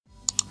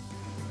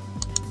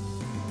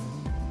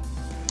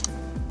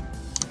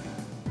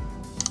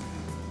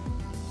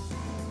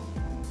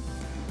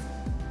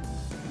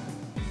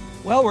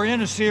Well, we're in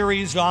a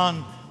series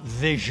on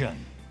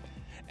vision,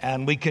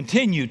 and we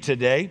continue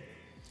today.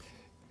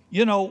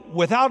 You know,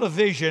 without a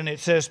vision,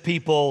 it says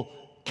people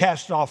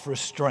cast off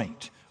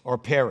restraint or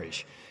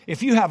perish.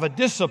 If you have a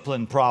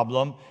discipline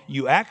problem,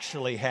 you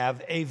actually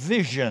have a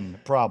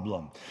vision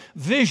problem.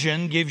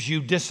 Vision gives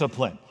you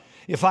discipline.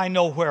 If I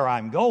know where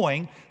I'm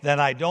going, then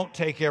I don't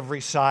take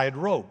every side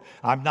road.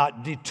 I'm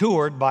not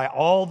detoured by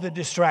all the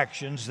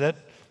distractions that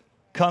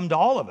come to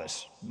all of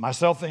us,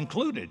 myself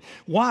included.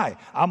 Why?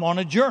 I'm on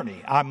a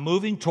journey. I'm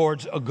moving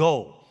towards a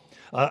goal.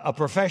 A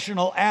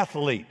professional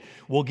athlete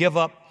will give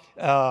up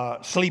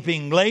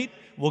sleeping late,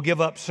 will give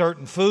up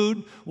certain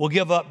food, will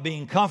give up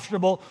being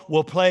comfortable,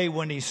 will play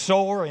when he's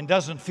sore and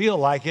doesn't feel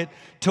like it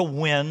to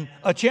win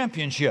a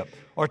championship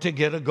or to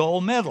get a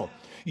gold medal.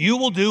 You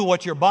will do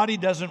what your body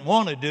doesn't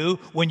want to do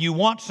when you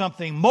want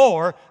something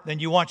more than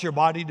you want your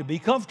body to be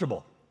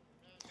comfortable.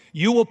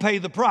 You will pay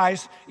the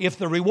price if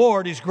the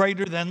reward is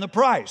greater than the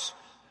price.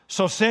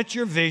 So set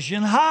your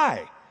vision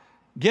high.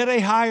 Get a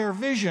higher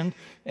vision,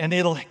 and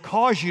it'll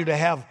cause you to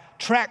have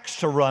tracks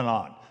to run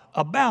on,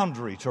 a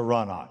boundary to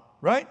run on,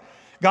 right?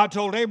 God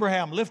told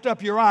Abraham, lift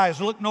up your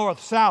eyes, look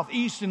north, south,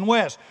 east, and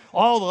west.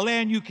 All the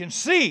land you can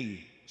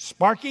see,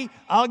 Sparky,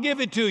 I'll give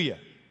it to you.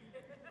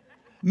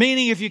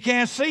 Meaning if you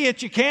can't see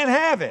it, you can't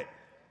have it.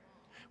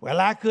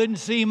 Well, I couldn't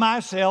see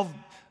myself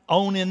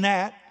owning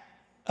that,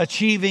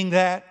 achieving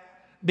that,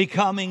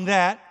 becoming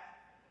that.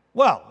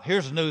 Well,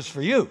 here's news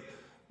for you.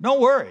 Don't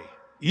worry,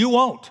 you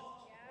won't.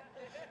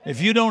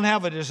 If you don't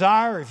have a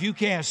desire, if you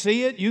can't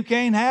see it, you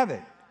can't have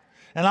it.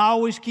 And I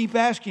always keep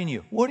asking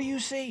you, what do you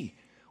see?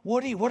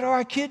 What do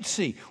our kids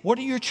see? What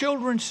do your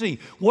children see?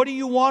 What do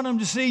you want them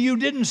to see you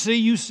didn't see,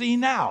 you see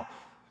now?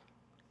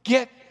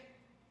 Get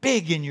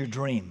big in your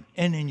dream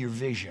and in your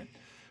vision.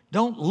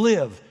 Don't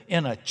live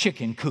in a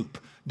chicken coop.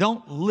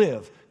 Don't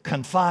live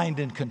confined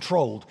and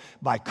controlled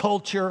by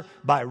culture,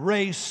 by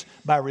race,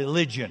 by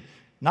religion.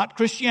 Not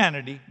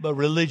Christianity, but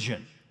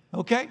religion.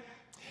 Okay?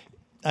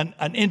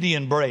 An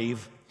Indian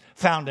brave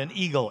found an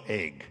eagle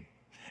egg.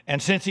 And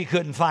since he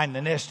couldn't find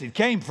the nest it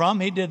came from,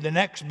 he did the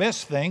next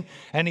best thing,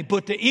 and he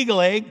put the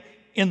eagle egg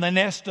in the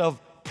nest of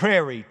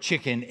prairie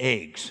chicken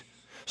eggs.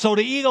 So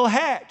the eagle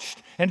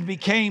hatched and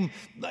became,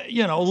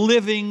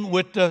 living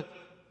with the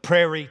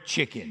prairie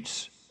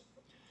chickens.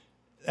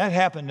 That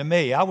happened to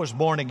me. I was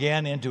born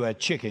again into a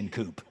chicken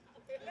coop,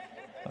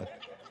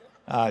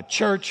 a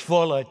church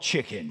full of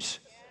chickens.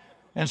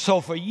 And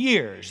so for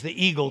years,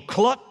 the eagle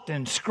clucked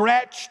and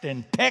scratched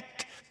and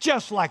pecked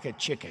just like a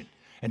chicken.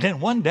 And then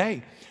one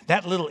day,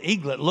 that little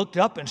eaglet looked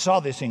up and saw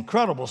this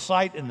incredible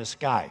sight in the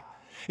sky.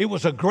 It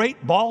was a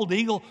great bald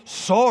eagle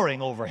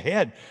soaring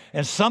overhead,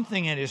 and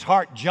something in his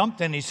heart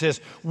jumped, and he says,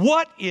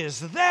 "What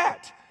is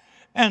that?"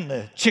 And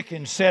the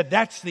chicken said,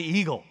 "That's the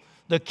eagle,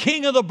 the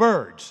king of the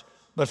birds.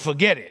 But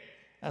forget it.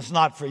 That's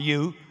not for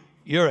you.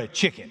 You're a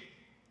chicken."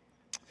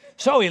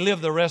 So he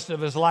lived the rest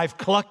of his life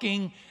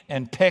clucking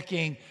and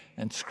pecking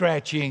and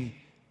scratching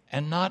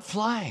and not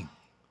flying.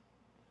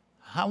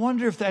 I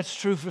wonder if that's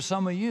true for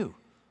some of you.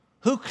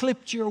 Who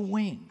clipped your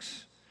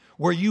wings?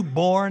 Were you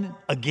born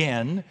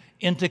again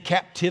into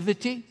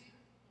captivity?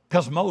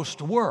 Because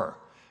most were.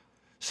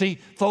 See,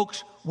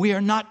 folks, we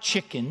are not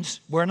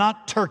chickens. We're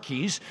not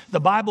turkeys. The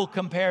Bible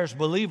compares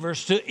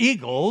believers to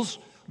eagles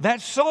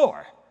that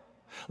soar.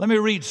 Let me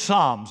read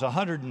Psalms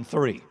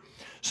 103.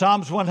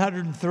 Psalms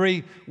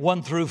 103,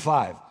 1 through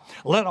 5.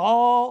 Let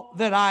all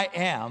that I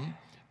am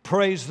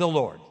praise the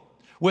Lord.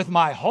 With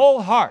my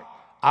whole heart,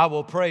 I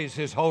will praise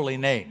his holy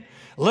name.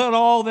 Let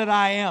all that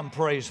I am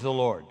praise the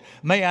Lord.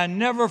 May I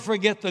never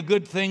forget the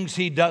good things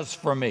he does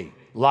for me.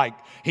 Like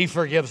he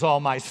forgives all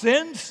my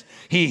sins.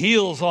 He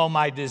heals all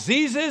my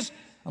diseases,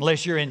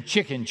 unless you're in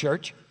chicken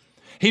church.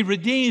 He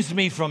redeems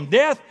me from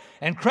death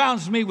and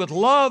crowns me with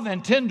love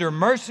and tender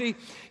mercy.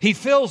 He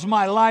fills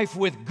my life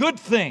with good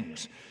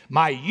things.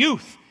 My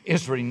youth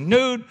is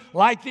renewed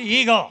like the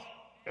eagle.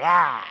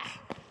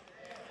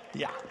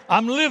 Yeah,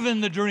 I'm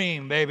living the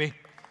dream, baby.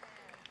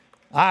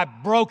 I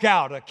broke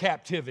out of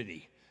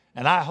captivity,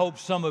 and I hope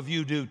some of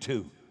you do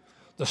too.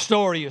 The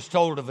story is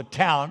told of a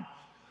town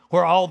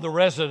where all the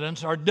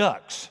residents are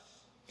ducks.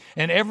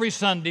 And every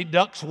Sunday,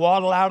 ducks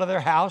waddle out of their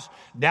house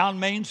down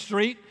Main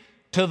Street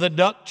to the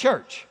duck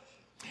church.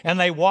 And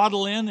they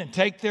waddle in and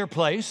take their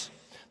place.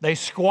 They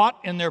squat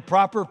in their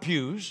proper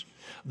pews.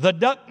 The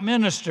duck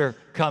minister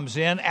comes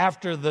in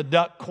after the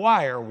duck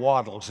choir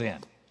waddles in.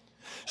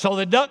 So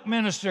the duck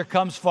minister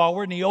comes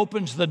forward and he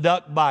opens the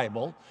duck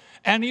Bible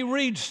and he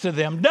reads to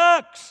them,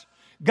 "Ducks,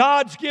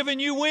 God's given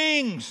you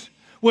wings.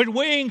 With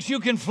wings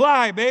you can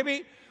fly,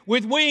 baby.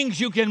 With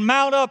wings you can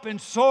mount up and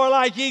soar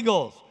like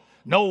eagles.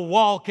 No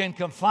wall can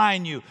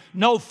confine you.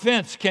 No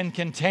fence can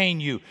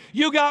contain you.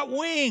 You got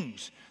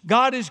wings.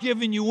 God has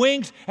given you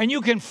wings, and you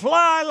can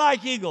fly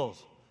like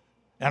eagles."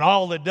 And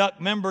all the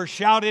duck members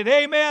shouted,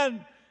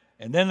 "Amen."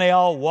 And then they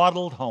all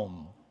waddled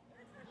home.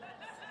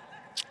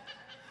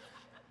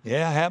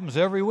 Yeah, it happens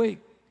every week.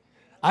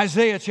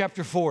 Isaiah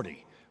chapter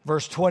 40,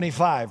 verse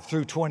 25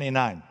 through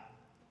 29.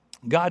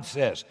 God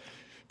says,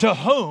 "To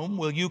whom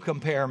will you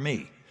compare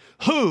me?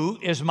 Who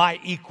is my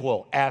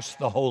equal? Asked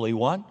the Holy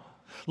One.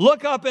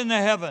 Look up in the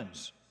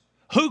heavens.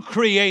 Who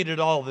created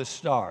all the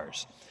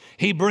stars?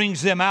 He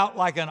brings them out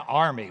like an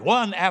army,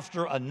 one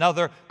after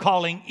another,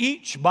 calling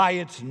each by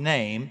its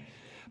name.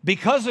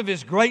 Because of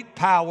his great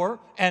power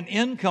and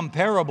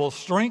incomparable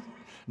strength,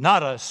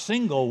 not a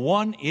single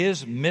one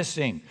is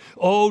missing.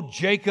 O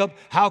Jacob,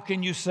 how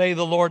can you say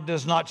the Lord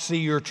does not see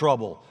your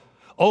trouble?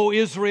 O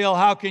Israel,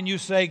 how can you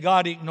say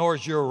God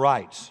ignores your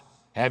rights?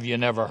 Have you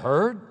never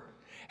heard?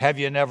 Have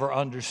you never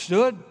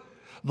understood?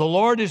 The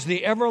Lord is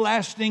the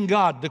everlasting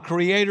God, the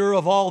creator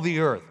of all the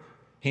earth.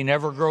 He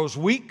never grows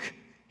weak.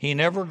 He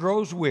never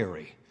grows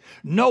weary.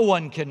 No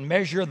one can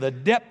measure the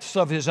depths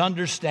of his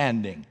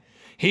understanding.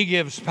 He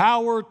gives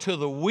power to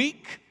the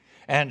weak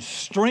and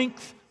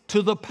strength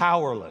to the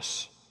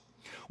powerless.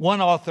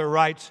 One author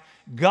writes,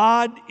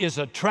 God is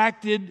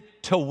attracted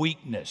to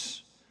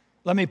weakness.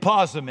 Let me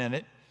pause a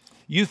minute.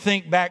 You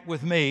think back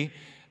with me.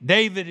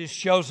 David is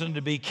chosen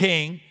to be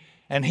king,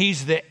 and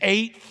he's the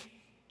 8th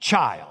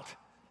child.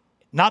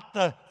 Not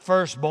the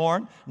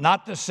firstborn,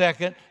 not the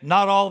second,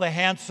 not all the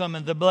handsome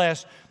and the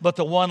blessed, but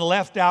the one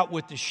left out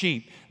with the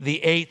sheep, the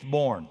 8th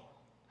born.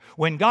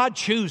 When God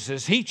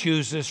chooses, he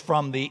chooses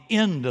from the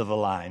end of the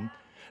line,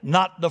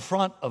 not the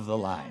front of the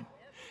line.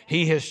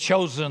 He has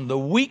chosen the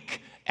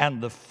weak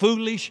and the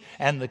foolish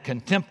and the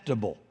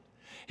contemptible.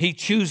 He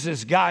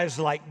chooses guys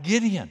like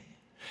Gideon.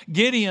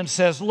 Gideon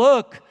says,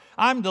 look,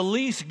 I'm the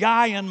least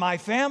guy in my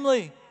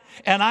family,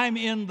 and I'm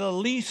in the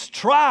least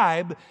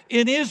tribe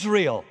in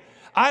Israel.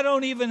 I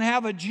don't even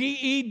have a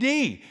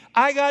GED.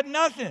 I got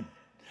nothing.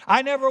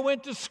 I never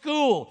went to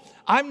school.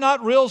 I'm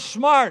not real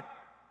smart.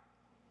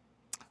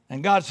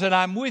 And God said,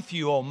 I'm with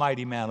you, O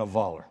mighty man of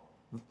valor.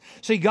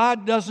 See,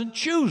 God doesn't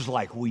choose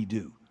like we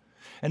do.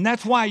 And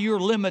that's why your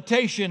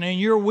limitation and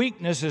your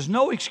weakness is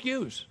no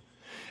excuse.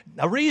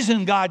 The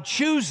reason God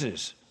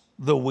chooses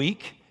the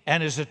weak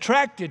and is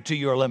attracted to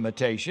your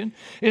limitation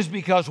is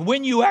because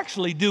when you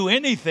actually do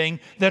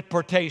anything that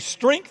pertains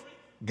strength,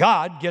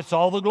 God gets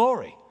all the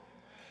glory.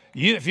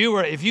 If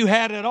you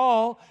had it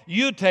all,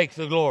 you'd take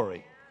the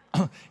glory.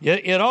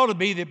 It ought to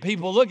be that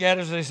people look at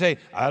us and they say,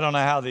 I don't know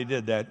how they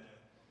did that.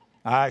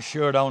 I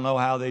sure don't know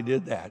how they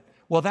did that.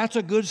 Well, that's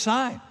a good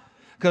sign,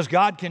 because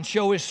God can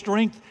show his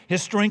strength.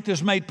 His strength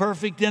is made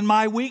perfect in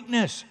my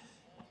weakness,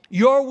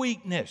 your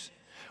weakness.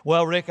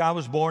 Well, Rick, I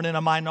was born in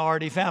a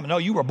minority family. No,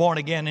 you were born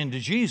again into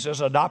Jesus,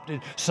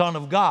 adopted son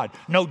of God.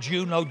 No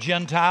Jew, no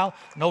Gentile,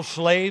 no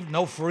slave,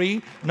 no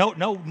free, no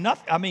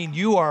nothing. I mean,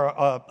 you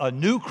are a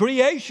new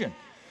creation.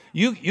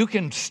 You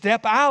can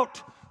step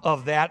out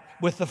of that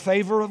with the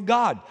favor of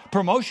God.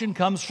 Promotion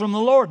comes from the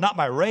Lord, not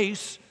by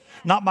race,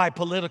 not by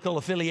political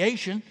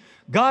affiliation.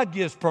 God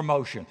gives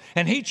promotion,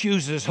 and he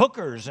chooses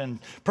hookers and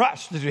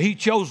prostitutes. He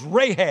chose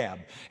Rahab.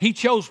 He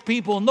chose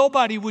people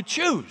nobody would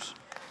choose.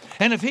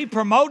 And if he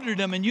promoted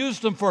them and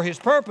used them for his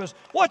purpose,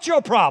 what's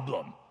your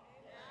problem?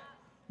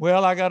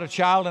 Well, I got a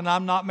child and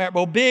I'm not married.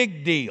 Well,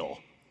 big deal.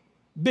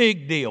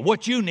 Big deal.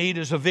 What you need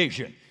is a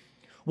vision.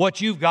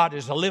 What you've got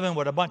is a living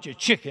with a bunch of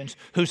chickens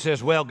who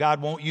says, well,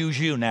 God won't use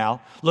you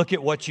now. Look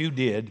at what you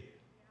did.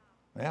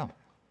 Well,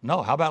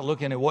 no, how about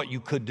looking at what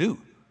you could do?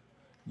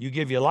 You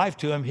give your life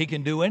to him, he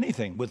can do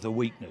anything with the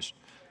weakness.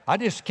 I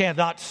just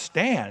cannot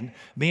stand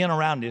being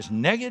around this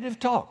negative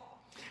talk.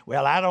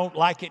 Well, I don't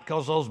like it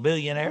because those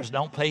billionaires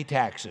don't pay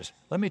taxes.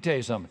 Let me tell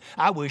you something.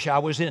 I wish I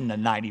was in the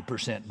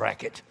 90%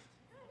 bracket.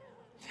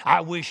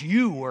 I wish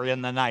you were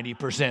in the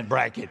 90%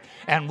 bracket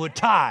and would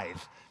tithe,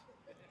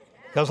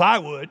 because I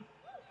would.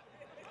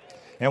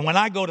 And when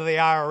I go to the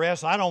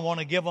IRS, I don't want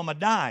to give them a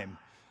dime.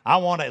 I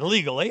want it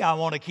legally. I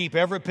want to keep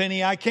every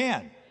penny I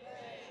can.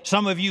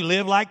 Some of you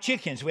live like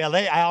chickens. Well,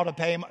 I ought to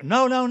pay them.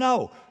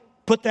 No.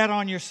 Put that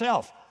on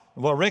yourself.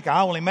 Well, Rick,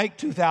 I only make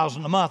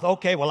 $2,000 a month.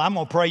 Okay, well, I'm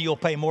going to pray you'll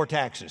pay more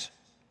taxes.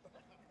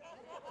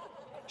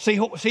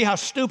 See how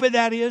stupid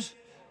that is?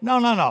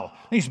 No.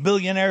 These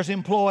billionaires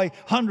employ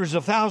hundreds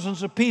of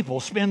thousands of people,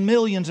 spend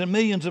millions and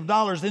millions of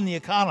dollars in the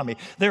economy.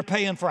 They're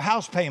paying for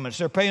house payments.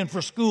 They're paying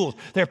for schools.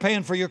 They're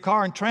paying for your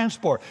car and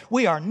transport.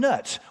 We are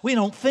nuts. We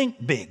don't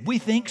think big. We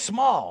think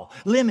small,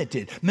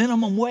 limited,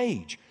 minimum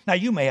wage. Now,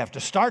 you may have to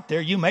start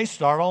there. You may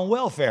start on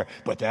welfare,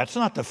 but that's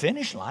not the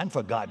finish line,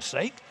 for God's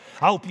sake.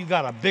 I hope you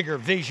got a bigger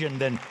vision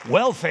than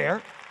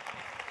welfare.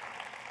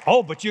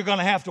 Oh, but you're going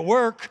to have to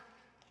work.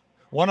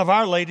 One of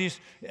our ladies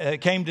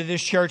came to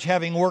this church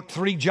having worked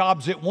 3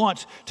 jobs at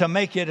once to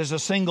make it as a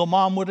single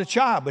mom with a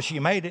child, but she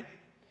made it.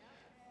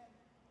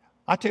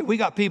 I tell you, we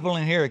got people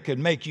in here that could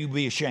make you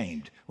be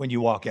ashamed when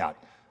you walk out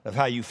of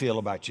how you feel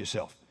about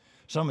yourself.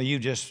 Some of you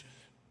just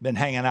been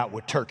hanging out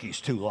with turkeys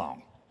too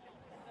long.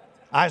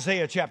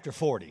 Isaiah chapter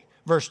 40,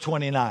 verse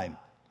 29.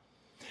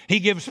 He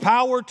gives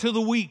power to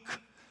the weak,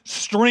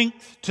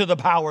 strength to the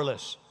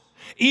powerless.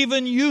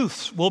 Even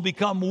youths will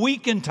become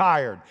weak and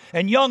tired,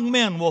 and young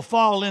men will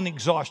fall in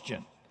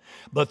exhaustion.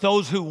 But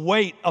those who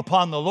wait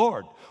upon the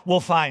Lord will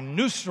find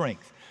new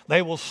strength.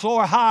 They will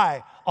soar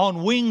high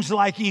on wings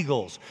like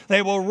eagles.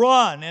 They will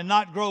run and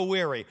not grow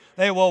weary.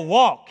 They will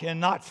walk and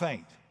not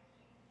faint.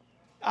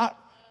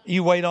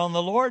 You wait on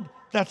the Lord,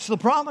 That's the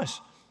promise.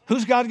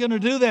 Who's God going to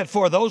do that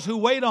for? Those who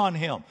wait on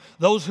Him,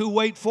 those who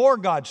wait for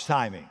God's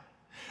timing.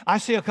 I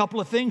see a couple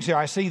of things here.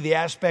 I see the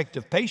aspect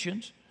of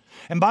patience.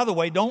 And by the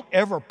way, don't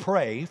ever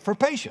pray for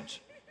patience.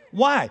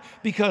 Why?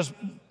 Because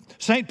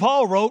St.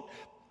 Paul wrote,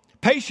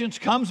 patience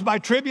comes by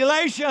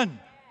tribulation.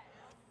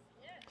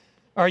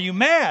 Are you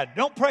mad?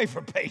 Don't pray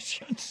for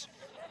patience.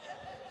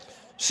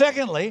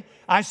 Secondly,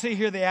 I see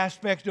here the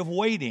aspect of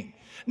waiting.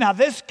 Now,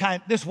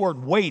 this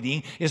word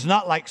waiting is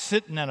not like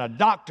sitting in a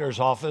doctor's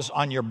office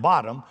on your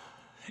bottom.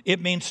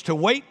 It means to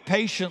wait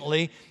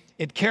patiently.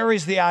 It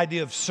carries the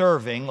idea of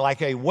serving,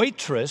 like a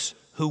waitress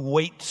who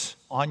waits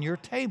on your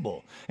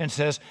table and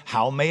says,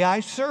 how may I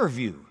serve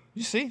you?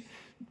 You see,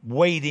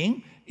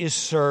 waiting is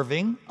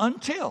serving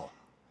until.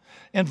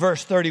 In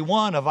verse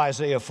 31 of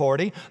Isaiah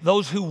 40,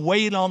 those who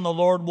wait on the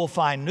Lord will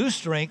find new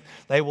strength.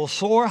 They will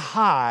soar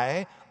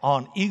high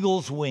on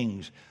eagle's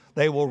wings.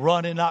 They will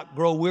run and not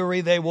grow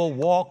weary. They will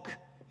walk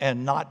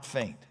and not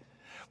faint.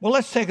 Well,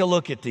 let's take a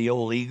look at the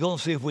old eagle and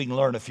see if we can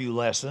learn a few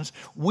lessons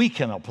we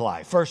can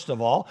apply. First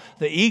of all,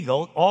 the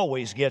eagle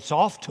always gets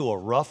off to a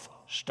rough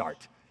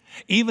start.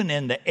 Even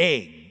in the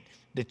egg,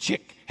 the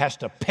chick has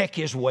to peck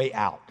his way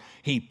out.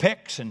 He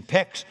pecks and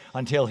pecks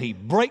until he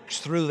breaks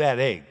through that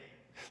egg.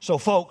 So,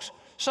 folks,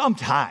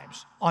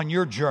 sometimes on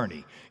your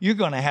journey, you're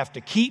going to have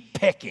to keep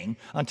pecking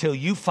until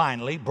you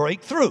finally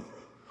break through.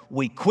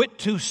 We quit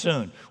too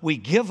soon. We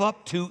give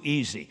up too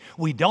easy.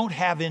 We don't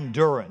have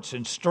endurance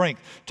and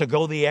strength to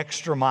go the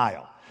extra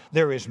mile.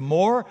 There is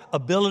more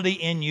ability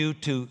in you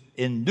to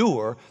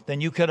endure than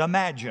you could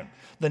imagine.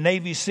 The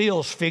Navy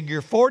SEALs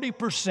figure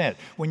 40%.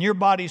 When your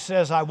body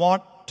says, I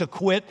want to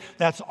quit,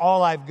 that's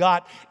all I've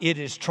got, it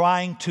is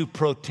trying to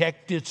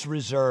protect its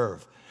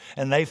reserve.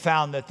 And they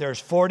found that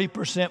there's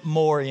 40%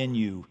 more in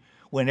you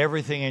when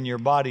everything in your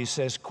body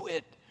says,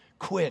 quit,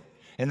 quit.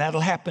 And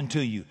that'll happen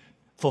to you.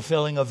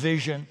 Fulfilling a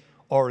vision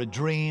or a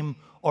dream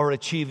or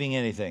achieving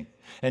anything.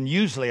 And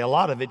usually a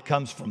lot of it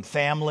comes from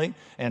family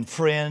and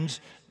friends,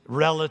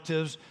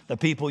 relatives, the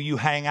people you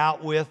hang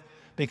out with,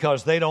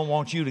 because they don't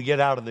want you to get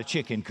out of the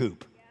chicken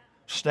coop.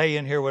 Stay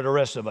in here with the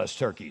rest of us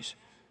turkeys.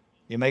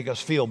 You make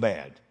us feel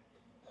bad.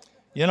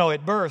 You know,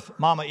 at birth,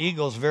 Mama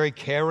Eagle's very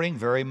caring,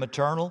 very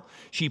maternal.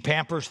 She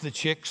pampers the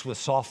chicks with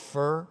soft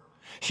fur.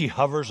 She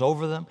hovers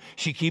over them.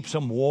 She keeps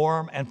them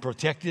warm and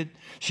protected.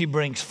 She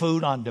brings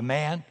food on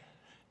demand.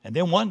 And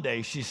then one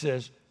day she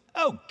says,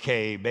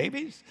 okay,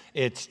 babies,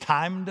 it's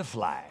time to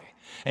fly.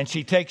 And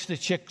she takes the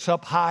chicks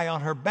up high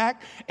on her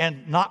back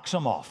and knocks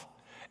them off.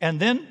 And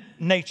then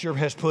nature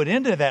has put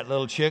into that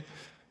little chick,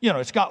 you know,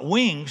 it's got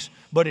wings,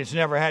 but it's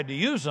never had to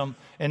use them.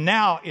 And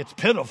now it's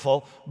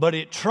pitiful, but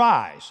it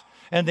tries.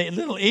 And the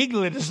little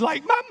eaglet is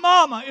like, my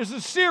mama is a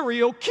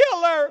serial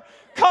killer.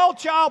 Call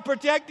Child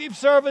Protective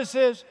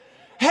Services.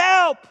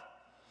 Help!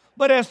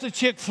 But as the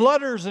chick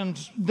flutters and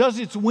does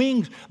its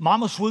wings,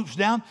 Mama swoops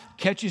down,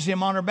 catches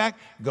him on her back,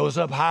 goes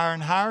up higher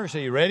and higher. So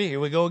you ready? Here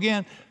we go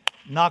again.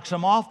 Knocks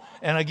him off.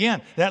 And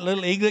again, that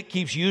little eaglet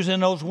keeps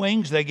using those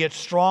wings. They get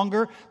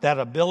stronger. That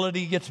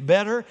ability gets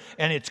better.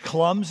 And it's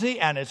clumsy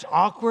and it's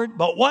awkward.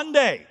 But one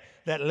day,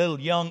 that little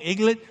young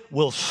eaglet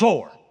will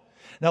soar.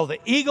 Now, the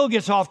eagle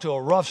gets off to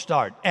a rough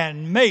start.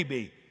 And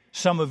maybe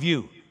some of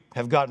you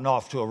have gotten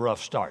off to a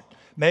rough start.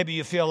 Maybe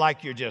you feel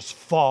like you're just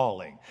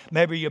falling.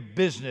 Maybe your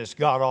business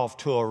got off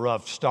to a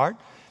rough start.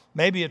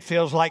 Maybe it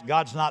feels like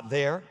God's not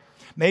there.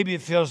 Maybe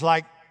it feels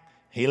like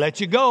He let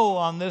you go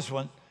on this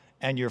one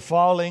and you're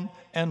falling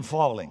and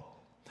falling.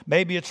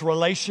 Maybe it's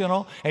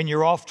relational and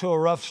you're off to a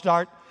rough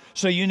start.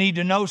 So you need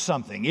to know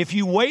something. If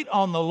you wait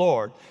on the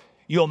Lord,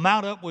 you'll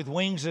mount up with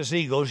wings as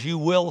eagles. You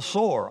will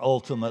soar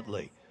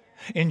ultimately.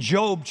 In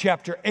Job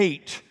chapter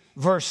 8,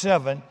 verse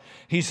 7,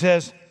 he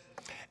says,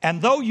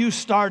 and though you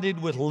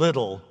started with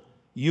little,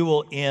 you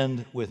will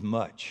end with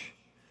much.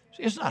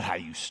 It's not how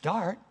you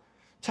start.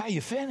 It's how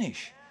you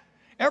finish.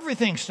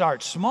 Everything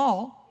starts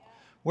small.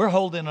 We're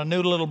holding a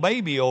new little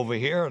baby over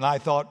here, and I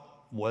thought,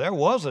 well, there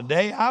was a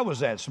day I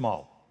was that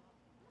small.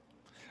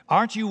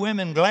 Aren't you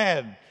women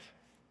glad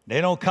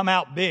they don't come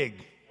out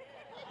big?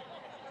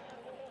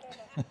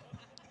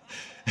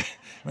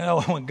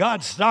 Well, when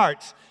God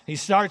starts, He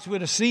starts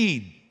with a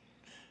seed.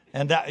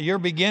 And that you're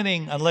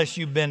beginning, unless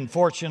you've been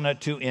fortunate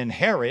to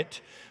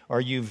inherit,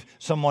 or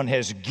someone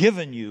has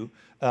given you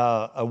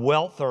a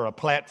wealth or a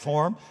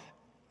platform,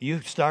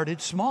 you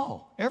started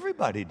small.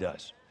 Everybody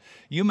does.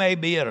 You may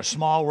be at a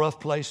small, rough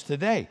place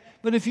today,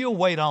 but if you'll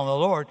wait on the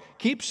Lord,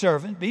 keep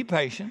serving, be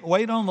patient,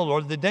 wait on the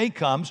Lord. The day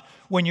comes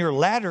when your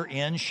latter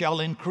end shall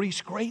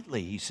increase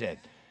greatly, He said.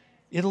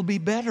 It'll be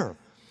better.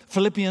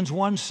 Philippians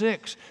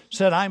 1:6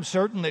 said, I'm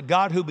certain that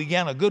God who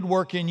began a good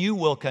work in you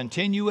will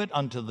continue it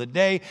until the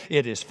day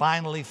it is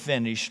finally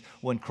finished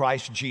when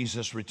Christ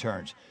Jesus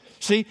returns.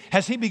 See,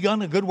 has He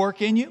begun a good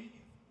work in you?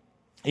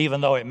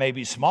 Even though it may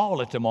be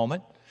small at the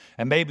moment,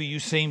 and maybe you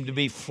seem to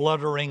be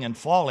fluttering and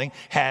falling,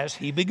 has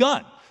He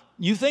begun?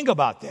 You think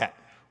about that.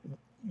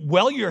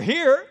 Well, you're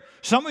here.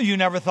 Some of you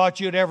never thought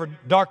you'd ever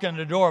darken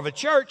the door of a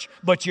church,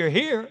 but you're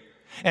here.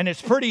 And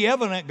it's pretty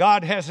evident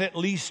God has at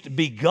least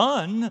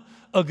begun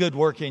a good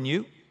work in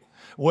you.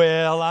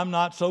 Well, I'm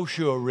not so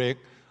sure, Rick.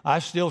 I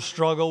still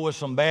struggle with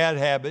some bad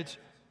habits.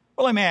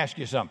 Well, let me ask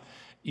you something.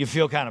 You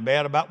feel kind of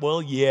bad about,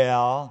 well,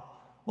 yeah.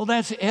 Well,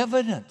 that's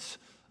evidence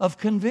of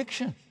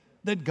conviction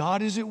that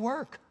God is at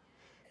work.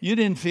 You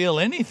didn't feel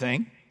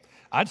anything.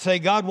 I'd say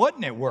God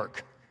wasn't at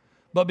work.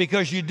 But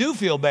because you do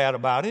feel bad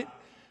about it,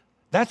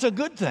 that's a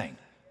good thing.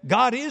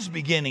 God is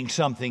beginning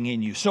something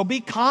in you. So be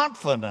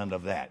confident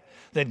of that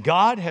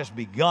God has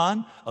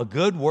begun a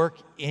good work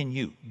in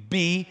you.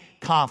 Be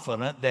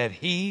confident that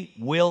He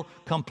will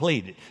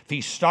complete it. If He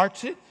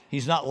starts it,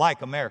 He's not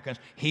like Americans.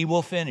 He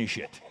will finish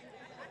it.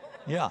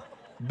 Yeah.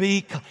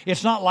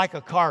 It's not like a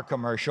car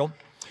commercial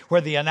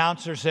where the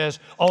announcer says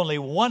only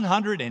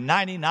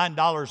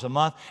 $199 a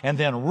month, and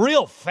then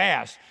real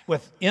fast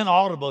with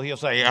inaudible, he'll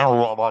say, I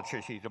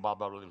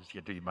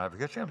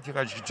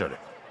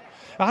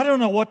don't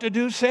know what the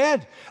dude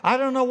said. I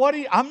don't know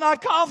I'm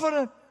not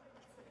confident.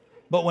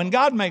 But when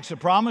God makes a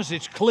promise,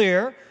 it's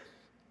clear,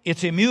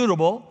 it's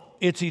immutable,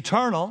 it's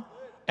eternal,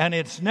 and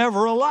it's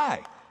never a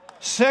lie.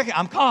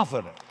 I'm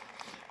confident.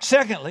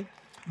 Secondly,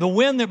 the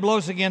wind that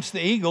blows against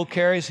the eagle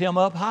carries him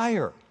up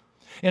higher.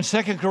 In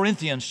 2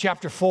 Corinthians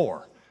chapter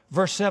 4,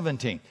 verse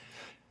 17,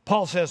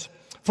 Paul says,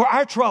 for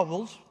our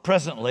troubles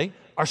presently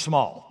are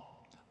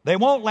small. They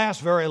won't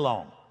last very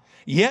long.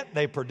 Yet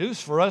they produce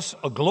for us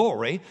a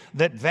glory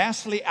that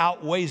vastly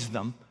outweighs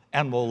them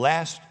and will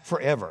last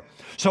forever.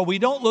 So we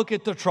don't look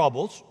at the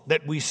troubles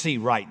that we see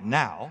right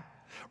now.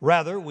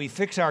 Rather, we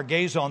fix our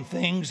gaze on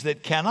things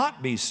that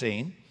cannot be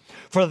seen.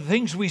 For the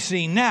things we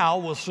see now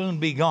will soon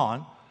be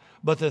gone,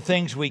 but the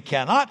things we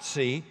cannot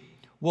see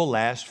will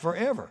last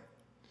forever.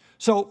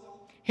 So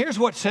here's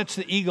what sets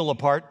the eagle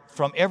apart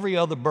from every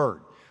other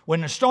bird.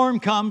 When the storm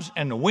comes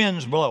and the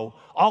winds blow,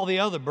 all the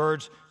other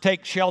birds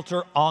take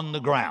shelter on the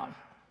ground.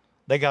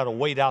 They got to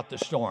wait out the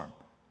storm,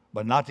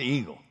 but not the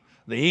eagle.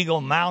 The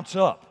eagle mounts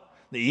up.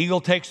 The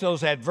eagle takes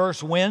those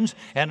adverse winds,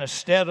 and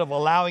instead of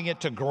allowing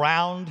it to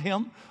ground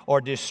him or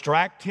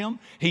distract him,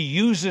 he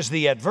uses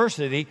the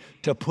adversity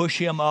to push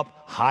him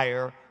up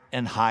higher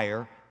and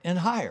higher and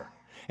higher.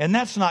 And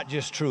that's not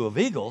just true of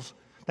eagles.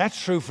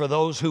 That's true for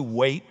those who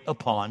wait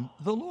upon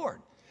the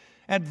Lord.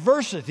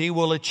 Adversity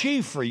will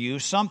achieve for you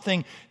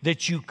something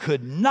that you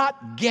could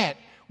not get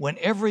when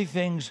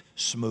everything's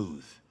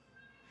smooth.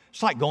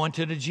 It's like going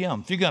to the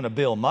gym. If you're going to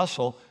build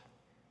muscle,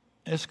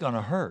 it's going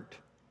to hurt.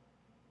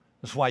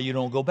 That's why you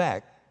don't go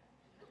back.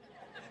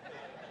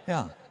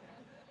 Yeah.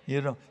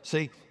 You know,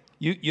 see,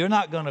 you're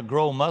not going to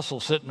grow muscle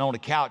sitting on a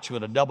couch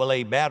with a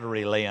AA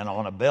battery laying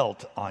on a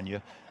belt on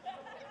you.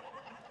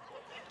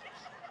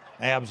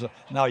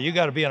 No, you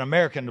got to be an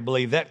American to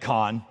believe that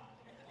con.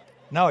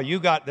 No, you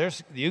got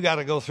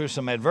to go through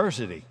some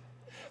adversity.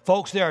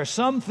 Folks, there are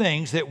some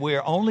things that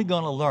we're only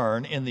going to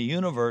learn in the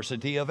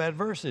University of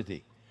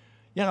Adversity.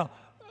 You know,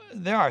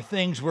 there are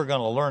things we're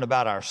going to learn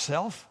about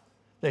ourselves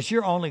that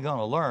you're only going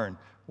to learn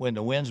when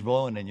the wind's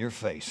blowing in your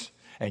face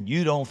and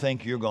you don't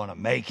think you're going to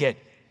make it.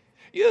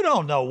 You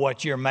don't know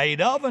what you're made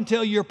of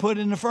until you're put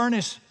in the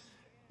furnace.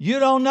 You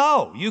don't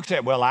know. You say,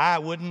 well, I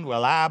wouldn't.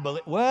 Well, I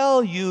believe.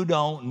 Well, you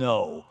don't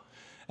know.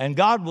 And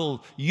God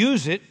will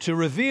use it to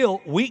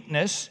reveal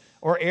weakness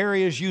or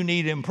areas you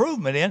need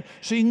improvement in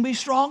so you can be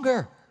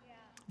stronger.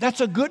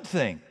 That's a good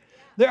thing.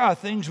 There are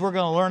things we're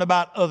going to learn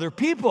about other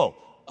people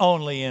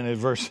only in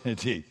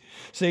adversity.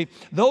 See,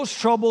 those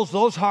troubles,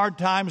 those hard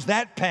times,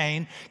 that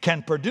pain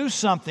can produce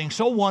something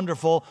so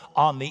wonderful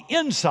on the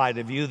inside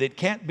of you that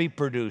can't be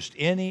produced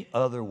any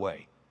other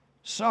way.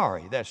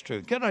 Sorry, that's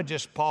true. Can I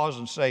just pause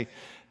and say,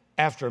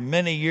 after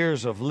many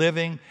years of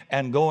living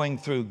and going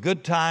through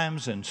good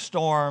times and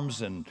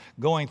storms and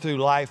going through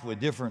life with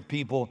different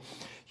people,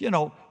 you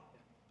know,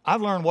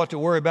 I've learned what to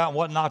worry about and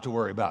what not to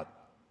worry about.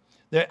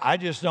 I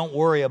just don't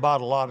worry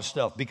about a lot of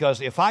stuff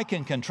because if I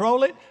can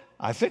control it,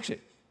 I fix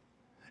it.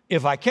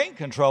 If I can't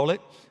control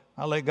it,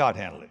 I'll let God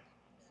handle it.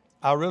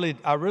 I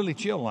really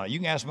chill on it. You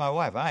can ask my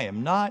wife. I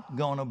am not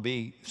going to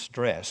be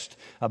stressed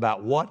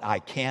about what I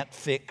can't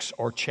fix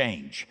or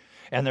change.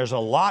 And there's a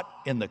lot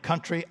in the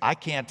country I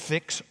can't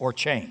fix or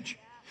change.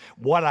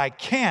 What I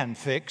can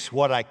fix,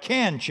 what I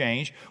can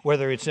change,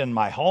 whether it's in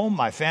my home,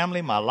 my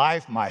family, my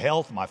life, my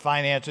health, my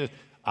finances,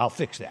 I'll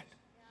fix that.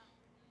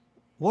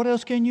 What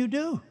else can you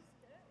do?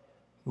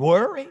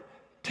 Worry?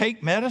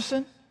 Take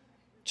medicine?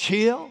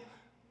 Chill?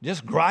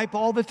 Just gripe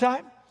all the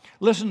time?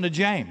 Listen to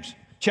James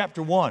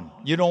chapter 1.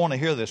 You don't want to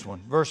hear this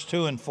one. Verse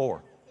 2 and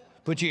 4.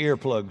 Put your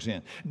earplugs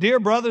in. Dear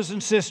brothers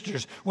and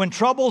sisters, when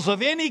troubles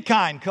of any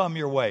kind come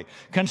your way,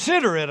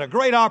 consider it a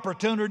great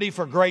opportunity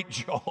for great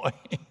joy.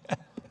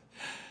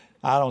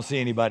 I don't see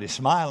anybody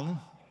smiling.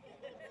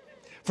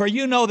 For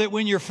you know that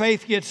when your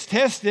faith gets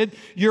tested,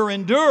 your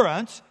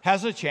endurance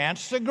has a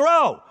chance to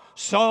grow.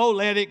 So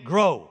let it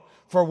grow.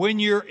 For when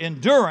your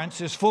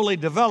endurance is fully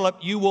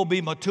developed, you will be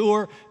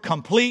mature,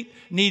 complete,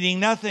 needing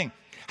nothing.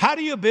 How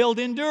do you build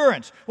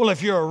endurance? Well,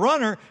 if you're a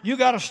runner, you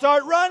got to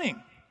start running.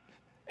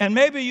 And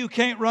maybe you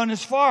can't run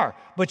as far,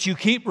 but you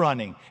keep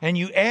running and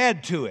you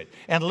add to it.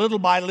 And little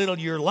by little,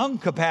 your lung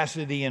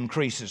capacity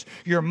increases.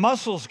 Your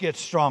muscles get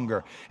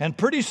stronger. And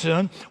pretty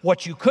soon,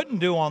 what you couldn't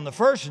do on the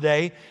first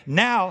day,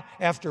 now,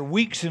 after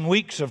weeks and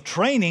weeks of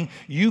training,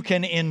 you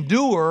can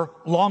endure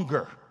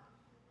longer.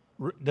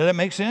 Does that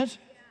make sense?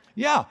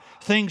 Yeah.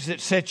 Things that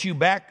set you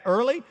back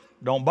early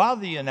don't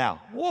bother you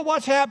now. Well,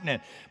 what's happening?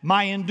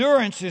 My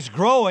endurance is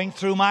growing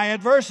through my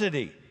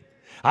adversity.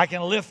 I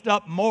can lift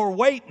up more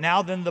weight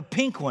now than the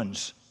pink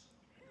ones.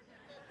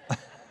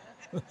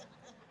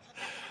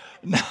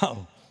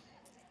 No,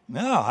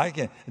 I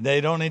can.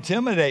 They don't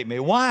intimidate me.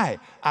 Why?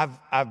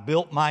 I've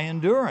built my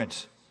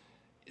endurance.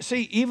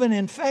 See, even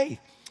in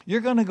faith,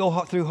 you're going to go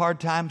through hard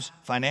times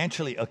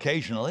financially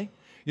occasionally.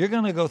 You're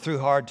going to go through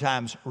hard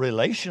times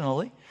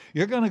relationally.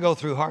 You're going to go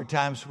through hard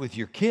times with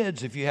your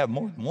kids if you have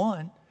more than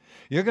one.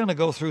 You're going to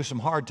go through some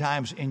hard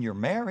times in your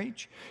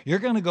marriage. You're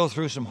going to go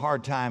through some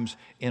hard times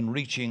in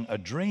reaching a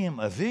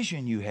dream, a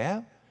vision you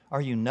have. Are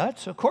you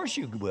nuts? Of course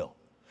you will.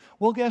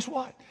 Well, guess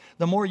what?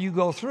 The more you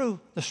go through,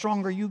 the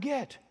stronger you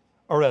get.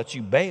 Or else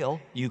you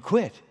bail, you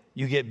quit,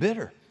 you get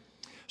bitter.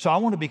 So I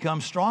want to become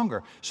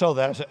stronger. So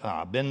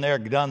I've been there,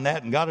 done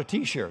that, and got a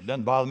T-shirt.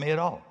 Doesn't bother me at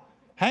all.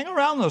 Hang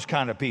around those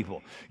kind of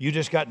people. You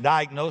just got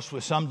diagnosed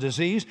with some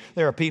disease.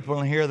 There are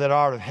people in here that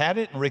already had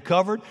it and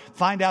recovered.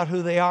 Find out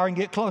who they are and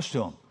get close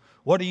to them.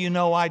 What do you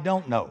know I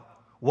don't know?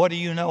 What do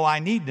you know I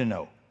need to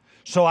know?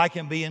 So I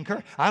can be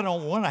encouraged. I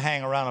don't want to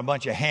hang around a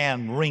bunch of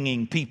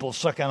hand-wringing people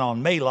sucking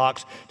on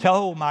Maalox.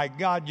 Oh, my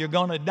God, you're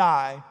going to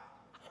die.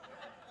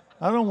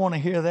 I don't want to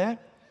hear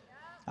that.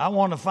 I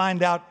want to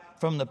find out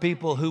from the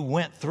people who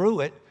went through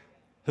it,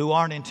 who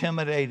aren't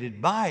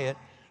intimidated by it,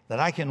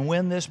 that I can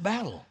win this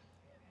battle.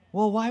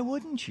 Well, why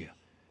wouldn't you?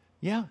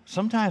 Yeah,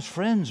 sometimes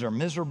friends are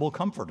miserable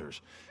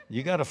comforters.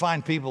 You got to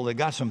find people that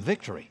got some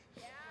victory.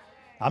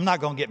 I'm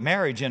not going to get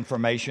marriage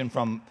information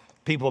from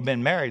people who've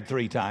been married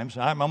 3 times.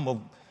 I'm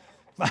going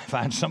to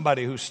find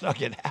somebody who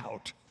stuck it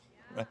out.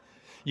 Right?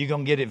 You're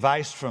going to get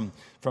advice from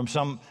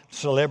some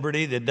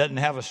celebrity that doesn't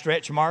have a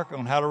stretch mark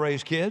on how to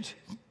raise kids.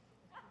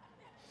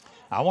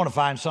 I want to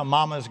find some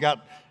mama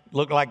that's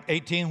look like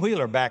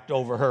 18-wheeler backed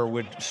over her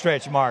with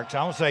stretch marks.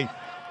 I want to say,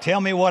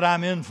 tell me what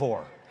I'm in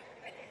for.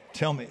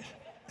 Tell me.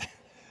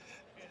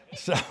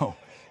 So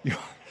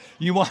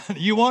you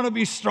want to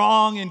be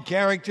strong in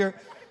character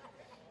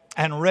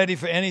and ready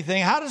for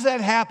anything. How does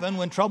that happen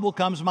when trouble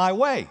comes my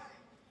way?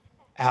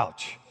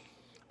 Ouch.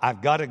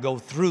 I've got to go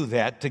through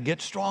that to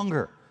get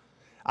stronger.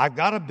 I've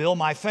got to build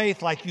my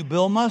faith like you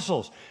build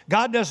muscles.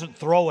 God doesn't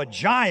throw a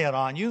giant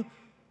on you.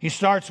 He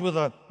starts with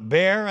a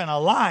bear and a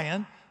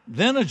lion,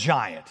 then a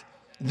giant,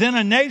 then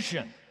a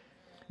nation.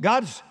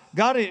 God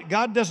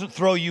doesn't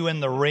throw you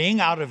in the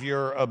ring out of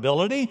your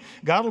ability.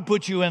 God will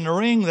put you in the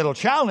ring that'll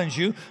challenge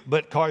you,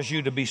 but cause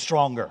you to be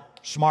stronger,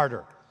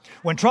 smarter.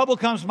 When trouble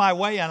comes my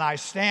way and I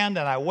stand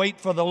and I wait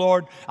for the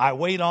Lord, I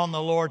wait on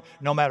the Lord,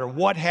 no matter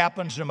what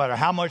happens, no matter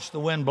how much the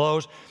wind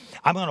blows,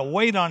 I'm going to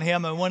wait on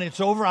Him, and when it's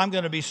over, I'm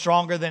going to be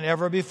stronger than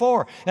ever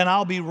before. And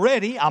I'll be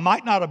ready. I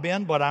might not have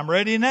been, but I'm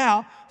ready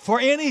now for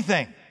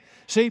anything.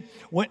 See,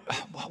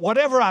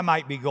 whatever I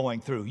might be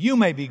going through, you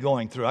may be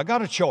going through, I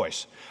got a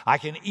choice. I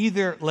can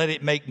either let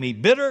it make me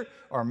bitter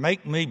or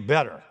make me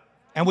better.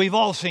 And we've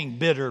all seen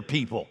bitter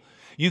people.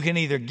 You can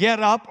either get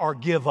up or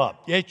give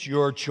up. It's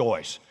your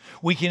choice.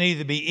 We can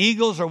either be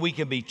eagles or we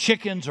can be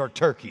chickens or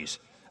turkeys.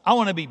 I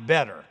want to be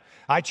better.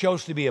 I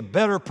chose to be a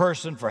better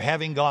person for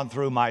having gone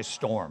through my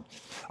storm.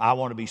 I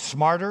want to be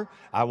smarter.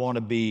 I want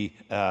to be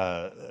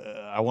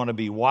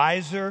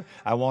wiser.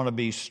 I want to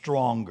be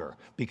stronger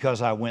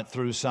because I went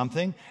through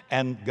something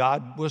and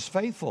God was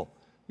faithful.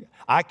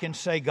 I can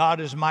say God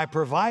is my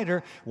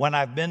provider when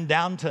I've been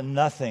down to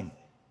nothing.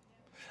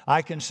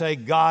 I can say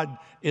God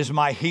is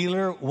my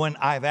healer when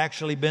I've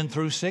actually been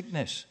through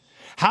sickness.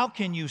 How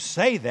can you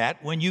say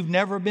that when you've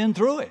never been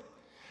through it?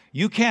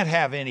 You can't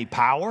have any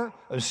power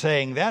of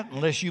saying that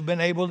unless you've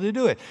been able to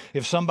do it.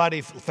 If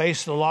somebody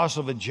faced the loss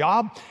of a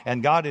job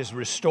and God has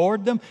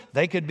restored them,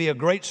 they could be a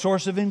great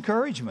source of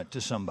encouragement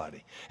to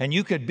somebody. And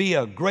you could be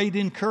a great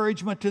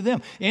encouragement to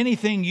them.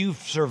 Anything you've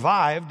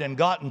survived and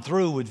gotten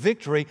through with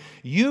victory,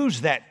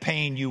 use that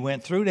pain you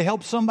went through to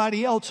help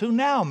somebody else who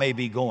now may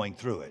be going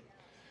through it.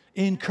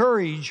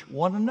 Encourage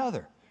one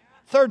another.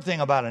 Third thing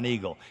about an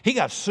eagle, he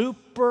got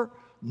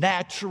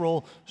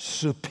supernatural,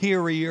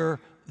 superior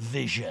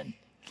vision.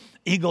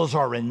 Eagles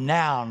are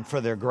renowned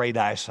for their great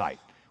eyesight.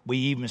 We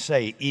even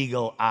say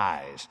eagle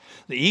eyes.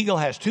 The eagle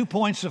has 2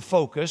 points of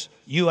focus.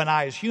 You and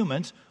I as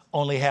humans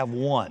only have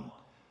one,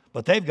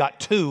 but they've got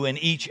 2 in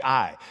each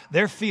eye.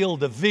 Their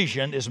field of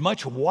vision is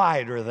much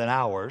wider than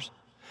ours,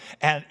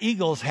 and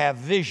eagles have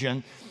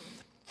vision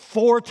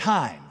 4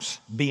 times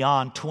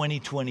beyond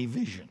 20/20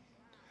 vision.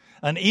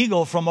 An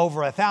eagle from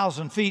over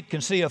 1,000 feet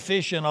can see a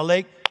fish in a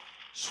lake,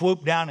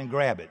 swoop down and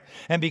grab it.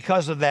 And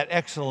because of that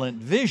excellent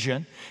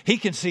vision, he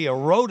can see a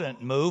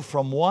rodent move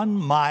from 1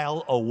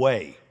 mile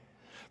away.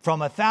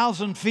 From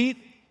 1,000 feet,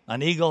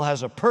 An eagle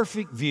has a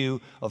perfect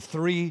view of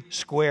 3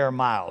 square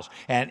miles.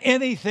 And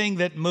anything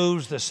that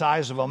moves the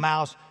size of a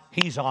mouse,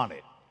 he's on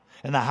it.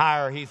 And the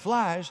higher he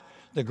flies,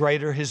 the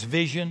greater his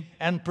vision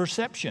and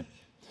perception.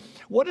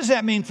 What does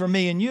that mean for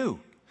me and you?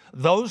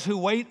 Those who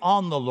wait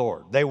on the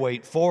Lord, they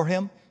wait for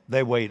him,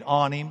 they wait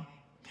on him,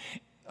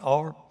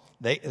 or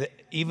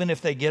even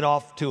if they get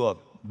off to a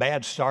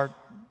bad start,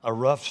 a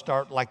rough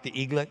start like the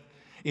eaglet,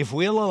 if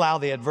we'll allow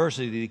the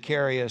adversity to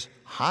carry us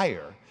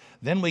higher,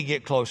 then we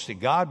get close to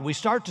God. We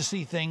start to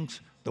see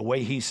things the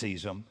way he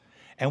sees them,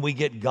 and we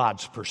get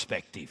God's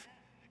perspective.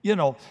 You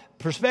know,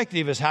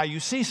 perspective is how you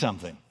see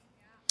something.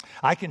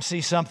 I can see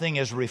something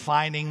as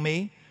refining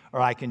me, or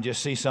I can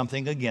just see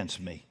something against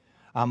me.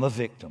 I'm a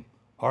victim.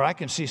 Or I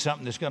can see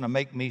something that's going to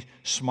make me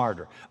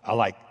smarter.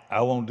 I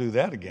won't do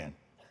that again.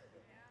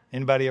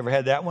 Anybody ever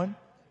had that one?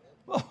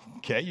 Well,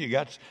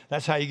 okay,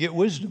 that's how you get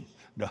wisdom.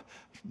 No,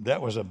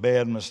 that was a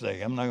bad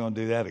mistake. I'm not going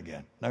to do that again.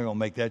 I'm not going to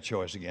make that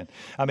choice again.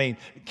 I mean,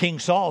 King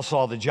Saul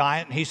saw the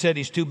giant, and he said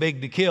he's too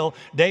big to kill.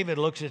 David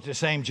looks at the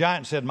same giant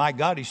and said, my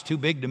God, he's too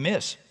big to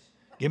miss.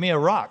 Give me a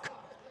rock.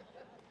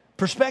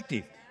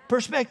 Perspective.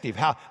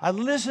 How I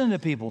listen to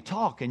people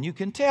talk, and you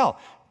can tell.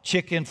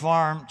 Chicken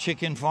farm,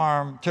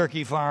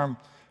 turkey farm,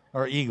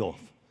 or eagle,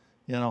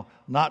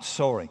 not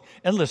soaring.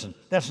 And listen,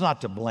 that's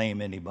not to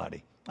blame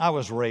anybody. I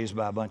was raised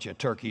by a bunch of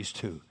turkeys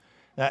too.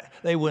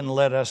 They wouldn't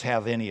let us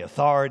have any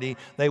authority.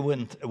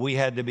 We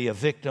had to be a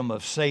victim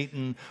of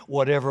Satan.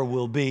 Whatever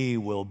will be,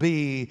 will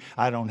be.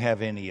 I don't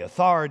have any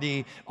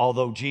authority.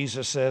 Although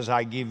Jesus says,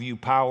 I give you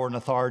power and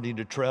authority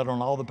to tread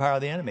on all the power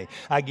of the enemy.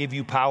 I give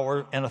you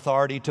power and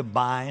authority to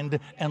bind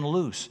and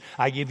loose.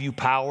 I give you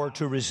power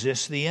to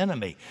resist the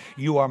enemy.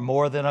 You are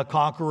more than a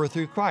conqueror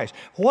through Christ.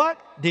 What?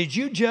 Did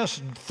you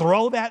just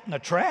throw that in the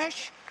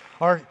trash?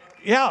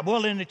 Yeah,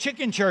 well, in the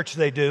chicken church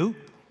they do.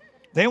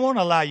 They won't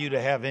allow you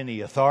to have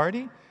any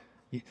authority.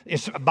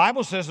 The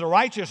Bible says the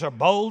righteous are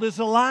bold as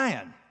a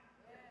lion.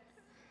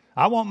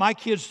 I want my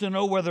kids to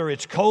know whether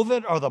it's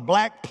COVID or the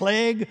Black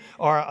Plague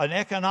or an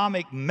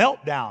economic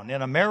meltdown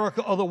in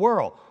America or the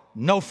world.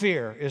 No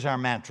fear is our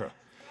mantra.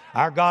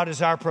 Our God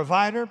is our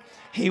provider.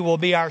 He will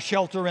be our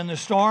shelter in the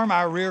storm,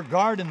 our rear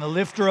guard, and the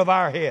lifter of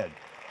our head.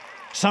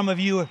 Some of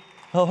you,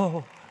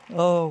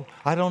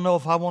 I don't know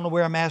if I want to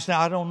wear a mask now.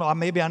 I don't know.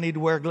 Maybe I need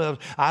to wear gloves.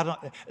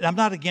 I'm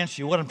not against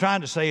you. What I'm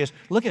trying to say is,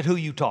 look at who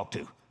you talk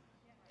to.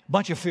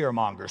 Bunch of fear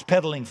mongers,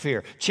 peddling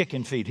fear,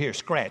 chicken feed here,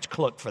 scratch,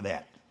 cluck for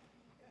that.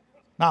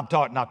 Now,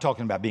 I'm not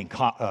talking about being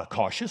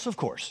cautious, of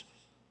course.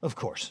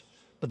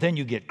 But then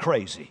you get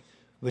crazy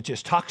with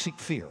just toxic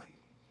fear.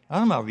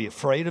 I'm not going to be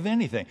afraid of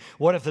anything.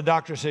 What if the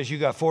doctor says you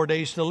got 4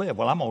 days to live?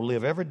 Well, I'm going to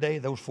live every day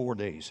those 4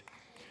 days.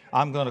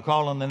 I'm going to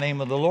call on the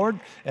name of the Lord,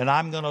 and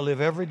I'm going to live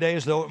every day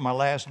as though it's my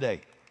last day.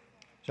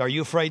 So are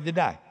you afraid to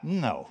die?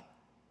 No.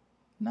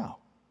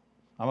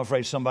 I'm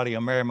afraid somebody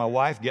will marry my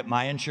wife, get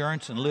my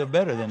insurance, and live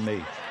better than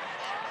me.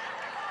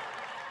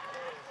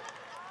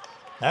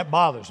 That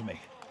bothers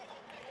me.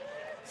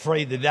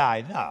 Afraid to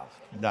die?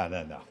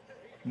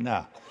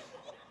 No.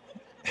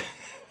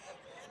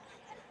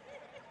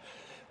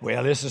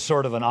 Well, this is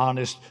sort of an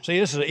honest... See,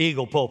 this is an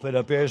eagle pulpit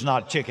up here. It's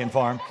not a chicken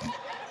farm.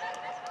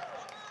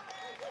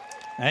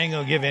 I ain't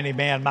going to give any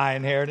man my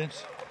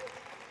inheritance.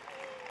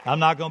 I'm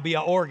not going to be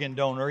an organ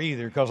donor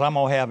either, because I'm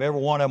going to have every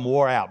one of them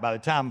wore out. By the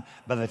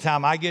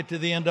time I get to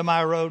the end of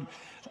my road,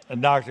 the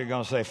doctor's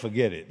going to say,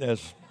 forget it.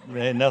 There's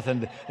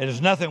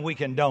nothing we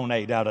can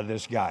donate out of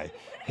this guy.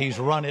 He's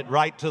run it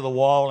right to the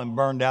wall and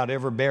burned out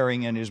every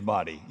bearing in his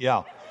body.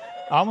 Yeah,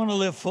 I'm going to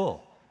live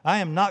full. I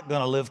am not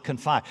going to live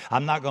confined.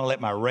 I'm not going to let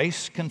my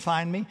race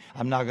confine me.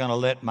 I'm not going to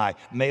let my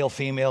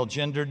male-female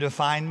gender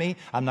define me.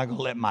 I'm not going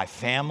to let my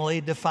family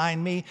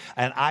define me.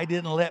 And I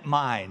didn't let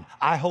mine.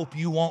 I hope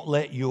you won't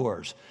let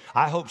yours.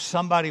 I hope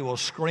somebody will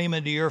scream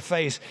into your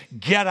face,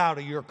 get out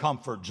of your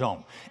comfort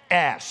zone.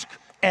 Ask.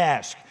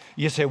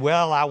 You say,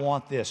 well, I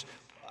want this.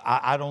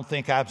 I don't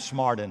think I'm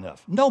smart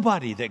enough.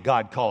 Nobody that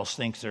God calls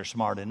thinks they're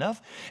smart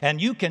enough.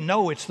 And you can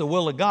know it's the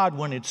will of God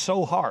when it's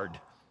so hard.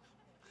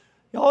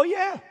 Oh,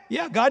 yeah.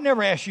 God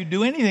never asked you to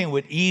do anything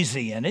with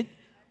easy in it.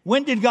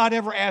 When did God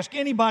ever ask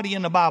anybody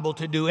in the Bible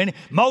to do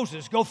anything?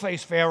 Moses, go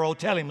face Pharaoh.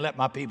 Tell him, let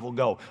my people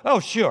go. Oh,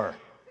 sure.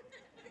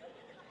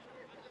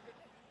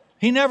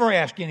 He never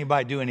asked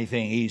anybody to do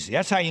anything easy.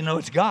 That's how you know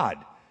it's God.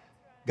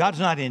 God's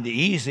not into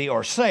easy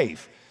or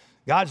safe.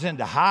 God's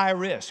into high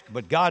risk,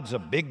 but God's a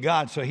big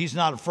God, so he's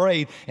not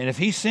afraid. And if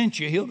he sent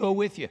you, he'll go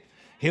with you.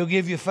 He'll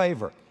give you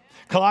favor.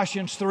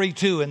 Colossians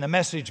 3:2 in the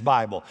Message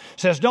Bible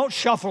says, don't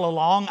shuffle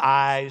along,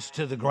 eyes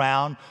to the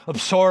ground,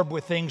 absorbed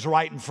with things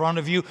right in front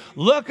of you.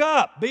 Look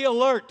up, be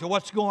alert to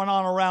what's going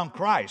on around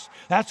Christ.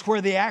 That's where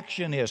the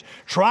action is.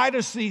 Try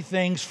to see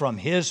things from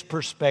his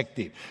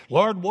perspective.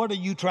 Lord, what are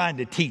you trying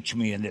to teach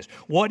me in this?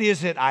 What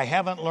is it I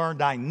haven't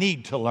learned I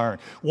need to learn?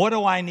 What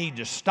do I need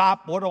to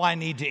stop? What do I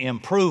need to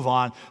improve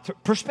on?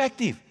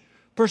 Perspective.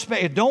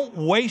 Don't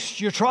waste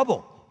your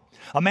trouble.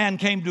 A man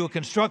came to a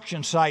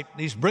construction site.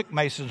 These brick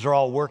masons are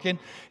all working.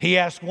 He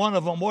asked one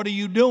of them, what are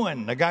you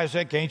doing? The guy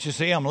said, can't you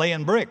see I'm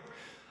laying brick?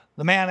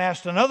 The man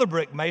asked another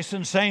brick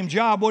mason, same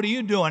job, what are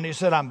you doing? He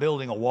said, I'm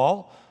building a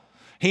wall.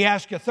 He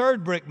asked a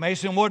third brick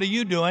mason, what are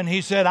you doing?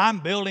 He said, I'm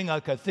building a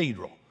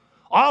cathedral.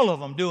 All of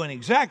them doing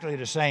exactly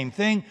the same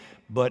thing,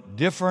 but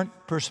different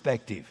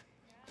perspective.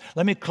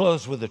 Let me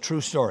close with a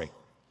true story.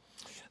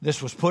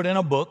 This was put in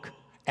a book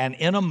and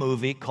in a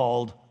movie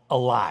called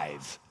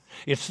Alive.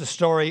 It's the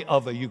story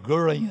of a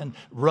Uruguayan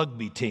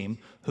rugby team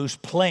whose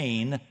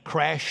plane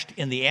crashed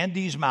in the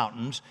Andes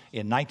Mountains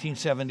in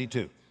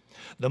 1972.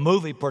 The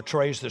movie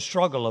portrays the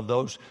struggle of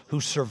those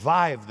who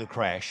survived the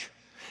crash,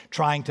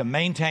 trying to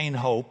maintain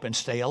hope and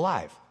stay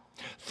alive.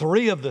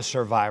 3 of the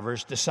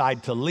survivors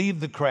decide to leave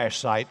the crash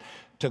site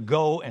to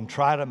go and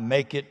try to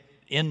make it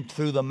in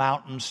through the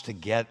mountains to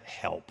get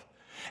help.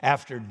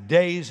 After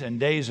days and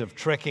days of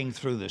trekking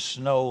through the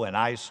snow and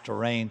ice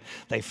terrain,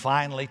 they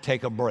finally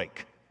take a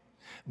break.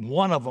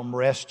 One of them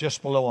rests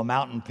just below a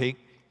mountain peak.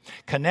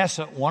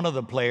 Canessa, one of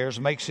the players,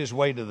 makes his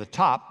way to the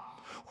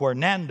top where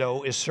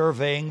Nando is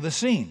surveying the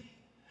scene.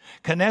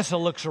 Canessa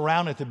looks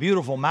around at the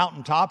beautiful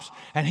mountaintops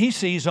and he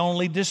sees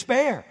only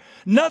despair.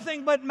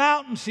 Nothing but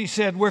mountains, he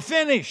said, we're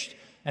finished.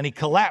 And he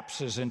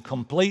collapses in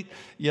complete,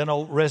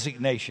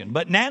 resignation.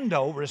 But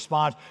Nando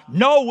responds,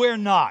 no, we're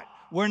not.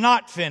 We're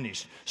not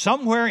finished.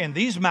 Somewhere in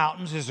these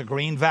mountains is a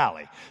green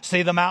valley.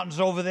 See the mountains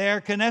over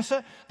there,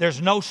 Canessa?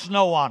 There's no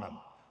snow on them.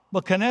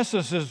 But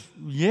Canessa says,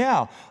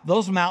 yeah,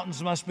 those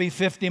mountains must be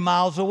 50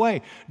 miles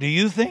away. Do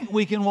you think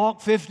we can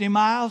walk 50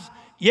 miles?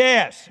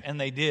 Yes.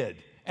 And they did.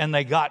 And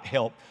they got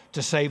help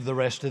to save the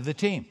rest of the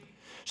team.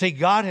 See,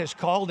 God has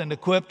called and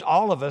equipped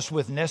all of us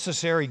with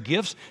necessary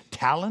gifts,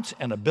 talents,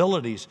 and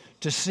abilities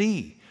to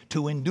see,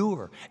 to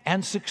endure,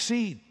 and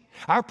succeed.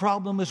 Our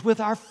problem is with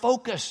our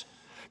focus.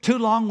 Too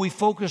long we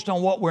focused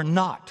on what we're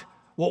not,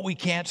 what we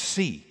can't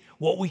see,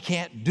 what we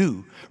can't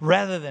do,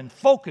 rather than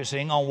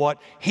focusing on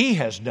what He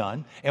has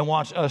done and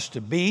wants us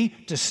to be,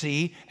 to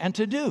see, and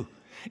to do.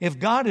 If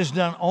God has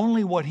done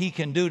only what He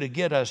can do to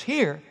get us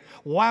here,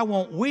 why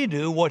won't we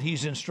do what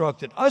He's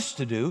instructed us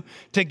to do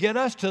to get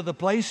us to the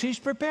place He's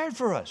prepared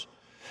for us?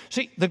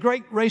 See, the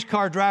great race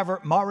car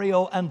driver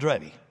Mario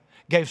Andretti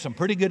gave some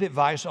pretty good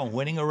advice on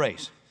winning a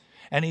race.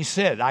 And he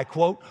said, I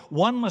quote,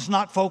 one must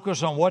not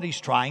focus on what he's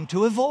trying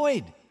to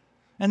avoid.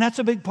 And that's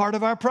a big part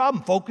of our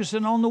problem,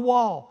 focusing on the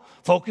wall,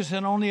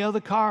 focusing on the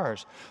other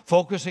cars,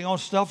 focusing on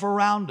stuff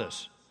around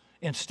us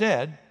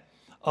instead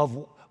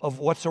of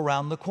what's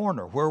around the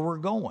corner, where we're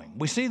going.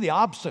 We see the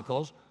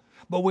obstacles,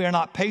 but we are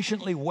not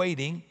patiently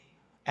waiting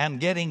and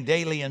getting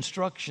daily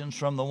instructions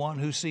from the one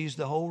who sees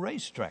the whole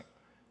racetrack.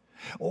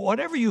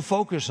 Whatever you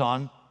focus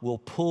on will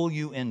pull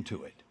you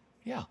into it.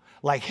 Yeah,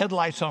 like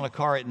headlights on a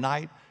car at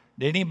night.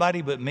 Did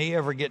anybody but me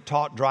ever get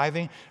taught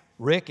driving?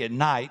 Rick, at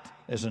night,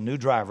 as a new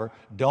driver,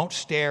 don't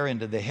stare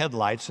into the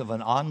headlights of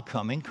an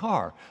oncoming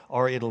car,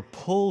 or it'll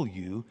pull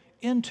you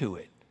into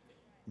it.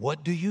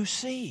 What do you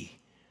see?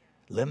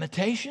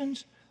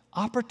 Limitations?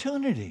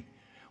 Opportunity.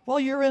 Well,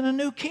 you're in a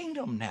new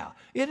kingdom now.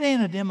 It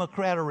ain't a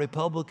Democrat or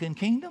Republican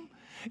kingdom.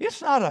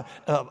 It's not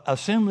a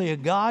Assembly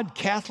of God,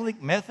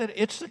 Catholic, Method.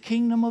 It's the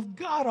kingdom of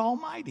God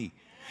Almighty.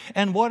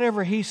 And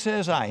whatever He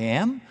says I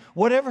am,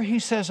 whatever He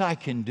says I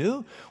can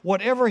do,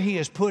 whatever He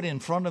has put in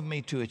front of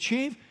me to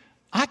achieve,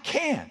 I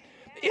can.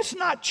 It's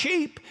not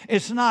cheap.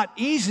 It's not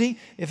easy.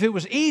 If it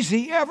was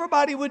easy,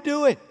 everybody would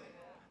do it.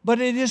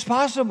 But it is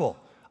possible.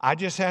 I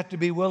just have to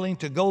be willing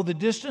to go the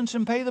distance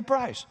and pay the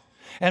price.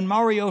 And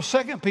Mario's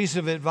second piece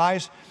of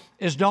advice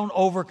is don't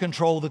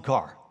over-control the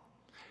car.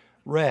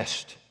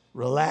 Rest,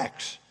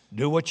 relax,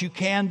 do what you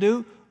can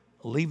do,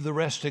 leave the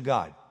rest to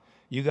God.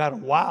 You got a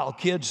wild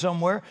kid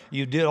somewhere,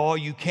 you did all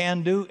you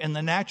can do in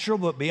the natural,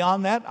 but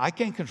beyond that, I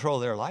can't control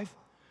their life.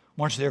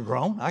 Once they're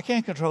grown, I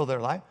can't control their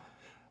life.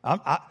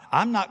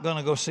 I'm not going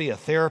to go see a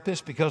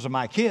therapist because of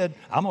my kid.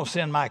 I'm going to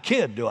send my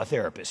kid to a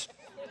therapist.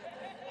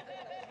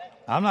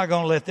 I'm not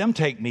going to let them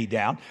take me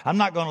down. I'm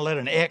not going to let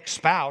an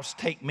ex-spouse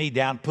take me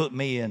down, put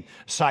me in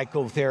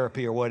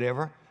psychotherapy or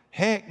whatever.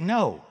 Heck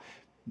no.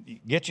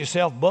 Get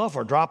yourself buff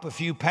or drop a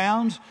few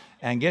pounds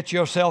and get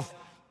yourself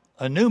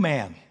a new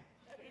man,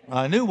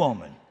 a new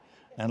woman,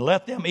 and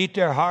let them eat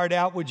their heart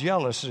out with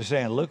jealousy,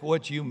 saying, look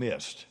what you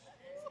missed.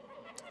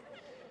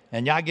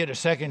 And y'all get a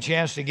second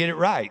chance to get it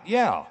right.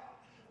 Yeah.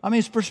 I mean,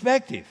 it's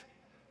perspective.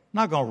 I'm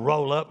not going to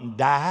roll up and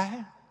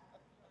die.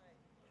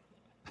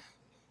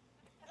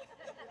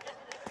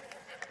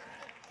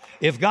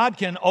 If God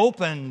can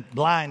open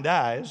blind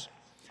eyes,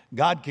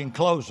 God can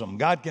close them.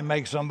 God can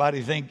make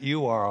somebody think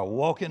you are a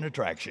walking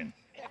attraction.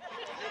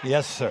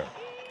 Yes, sir.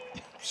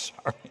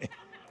 Sorry.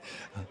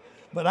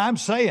 But I'm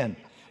saying,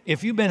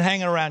 if you've been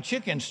hanging around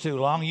chickens too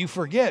long, you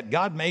forget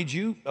God made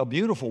you a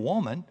beautiful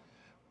woman.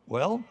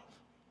 Well,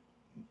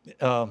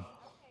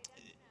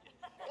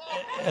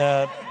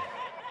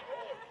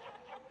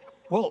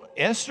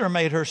 Esther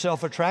made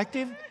herself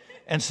attractive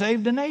and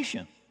saved a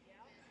nation.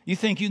 You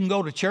think you can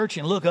go to church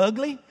and look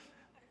ugly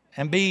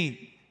and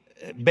be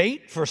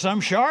bait for some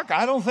shark?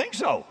 I don't think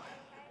so.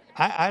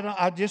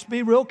 I just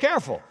be real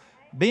careful.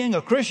 Being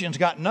a Christian's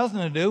got nothing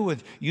to do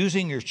with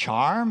using your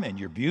charm and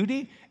your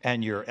beauty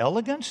and your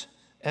elegance.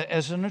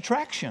 as an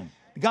attraction.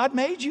 God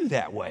made you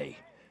that way.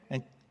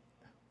 And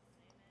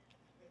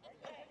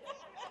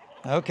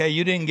okay,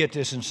 you didn't get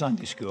this in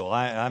Sunday school,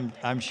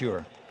 I'm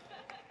sure.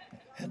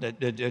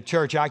 The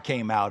church I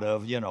came out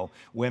of,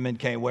 women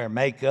can't wear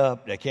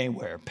makeup, they can't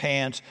wear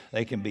pants,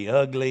 they can be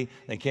ugly,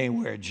 they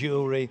can't wear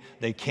jewelry,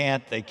 they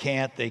can't.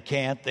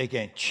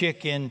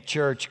 Chicken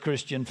church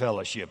Christian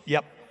fellowship.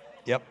 Yep.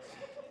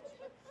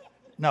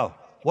 No,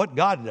 what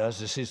God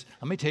does is says,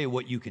 let me tell you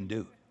what you can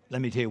do. Let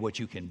me tell you what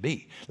you can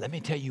be. Let me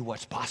tell you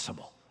what's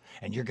possible.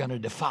 And you're going to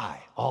defy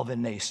all the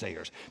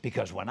naysayers.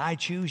 Because when I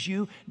choose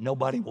you,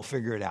 nobody will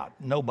figure it out.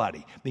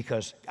 Nobody.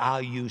 Because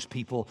I'll use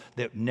people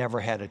that never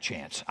had a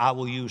chance. I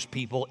will use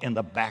people in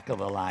the back of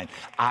the line.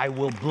 I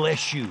will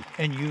bless you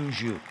and use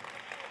you.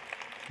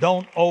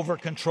 Don't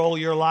over-control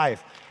your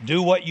life.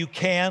 Do what you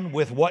can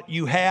with what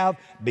you have.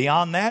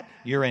 Beyond that,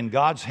 you're in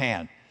God's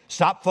hand.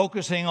 Stop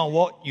focusing on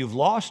what you've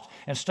lost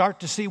and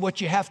start to see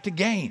what you have to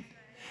gain.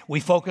 We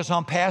focus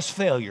on past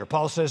failure.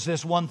 Paul says,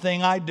 this one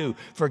thing I do,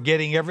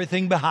 forgetting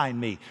everything behind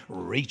me,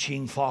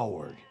 reaching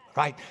forward.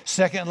 Right?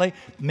 Secondly,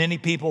 many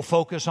people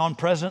focus on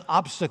present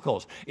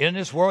obstacles. In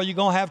this world, you're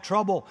going to have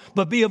trouble,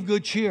 but be of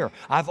good cheer.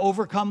 I've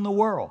overcome the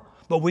world.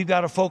 But we've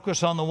got to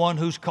focus on the one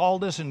who's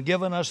called us and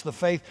given us the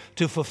faith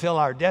to fulfill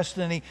our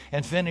destiny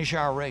and finish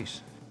our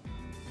race.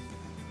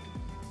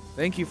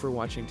 Thank you for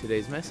watching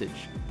today's message.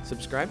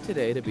 Subscribe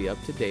today to be up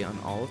to date on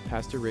all of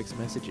Pastor Rick's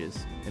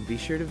messages, and be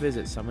sure to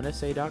visit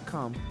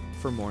summitsa.com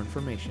for more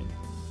information.